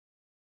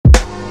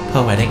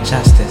Poetic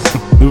Justice.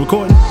 We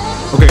recording?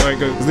 Okay, alright,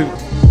 good.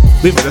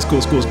 Leave it. That's cool.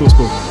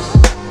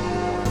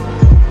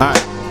 Alright.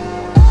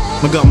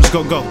 I'm just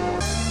gonna go.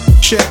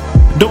 Check.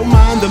 Don't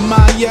mind the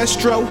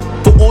maestro.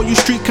 For all you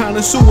street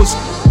connoisseurs,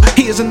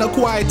 here's an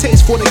acquired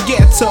taste for the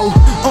ghetto.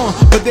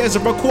 But there's a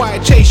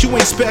required chase. You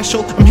ain't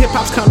special. I'm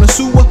hip-hop's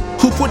connoisseur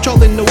who put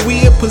y'all in a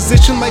weird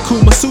position like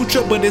Kuma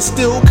Sutra. But it's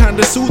still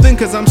kinda soothing,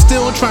 cause I'm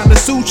still trying to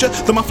suture.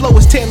 Though my flow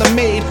is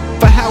tailor-made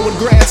for Howard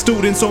grad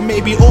students, so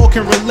maybe all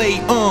can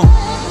relate.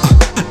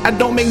 I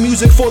don't make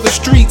music for the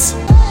streets,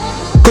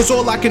 cause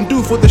all I can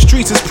do for the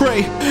streets is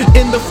pray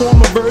in the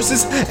form of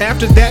verses.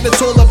 After that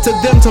it's all up to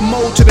them to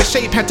mold to the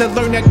shape. Had to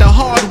learn that the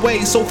hard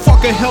way, so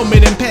fuck a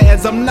helmet and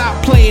pads. I'm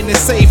not playing it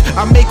safe.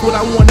 I make what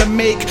I wanna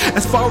make.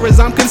 As far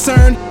as I'm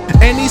concerned,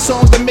 any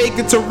songs that make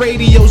it to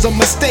radio's a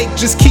mistake.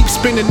 Just keep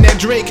spinning that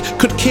Drake.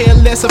 Could care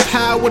less of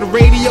how what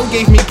radio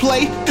gave me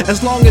play.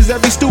 As long as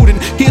every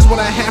student here's what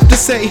I have to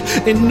say.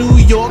 In New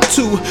York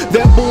too,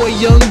 that boy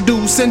Young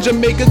Deuce in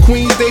Jamaica,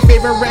 Queens, their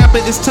favorite rapper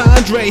is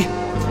Tandre.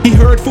 He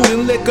heard food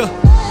and liquor,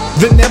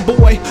 then that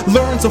boy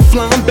learned to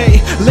flambe.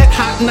 Let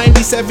Hot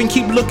 97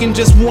 keep looking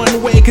just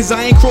one way, cause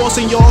I ain't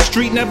crossing y'all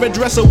street. Never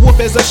dress a wolf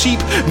as a sheep,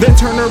 then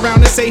turn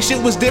around and say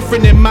shit was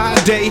different in my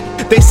day.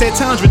 They said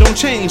Tandra don't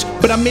change,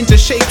 but I'm into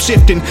shape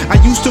shifting.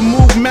 I used to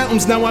move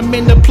mountains, now I'm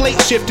into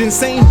plate shifting.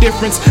 Same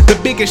difference, the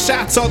biggest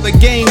shots are the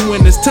game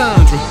winners.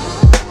 Tandra.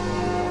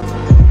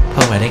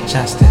 Poetic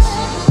Justice.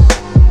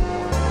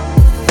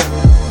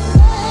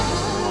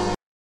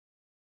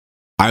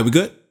 Alright, we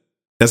good?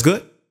 That's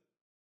good?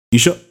 You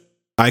sure?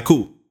 Alright,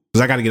 cool.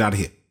 Cause I gotta get out of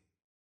here.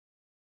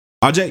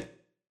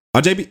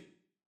 RJB.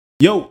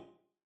 Yo,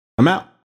 I'm out.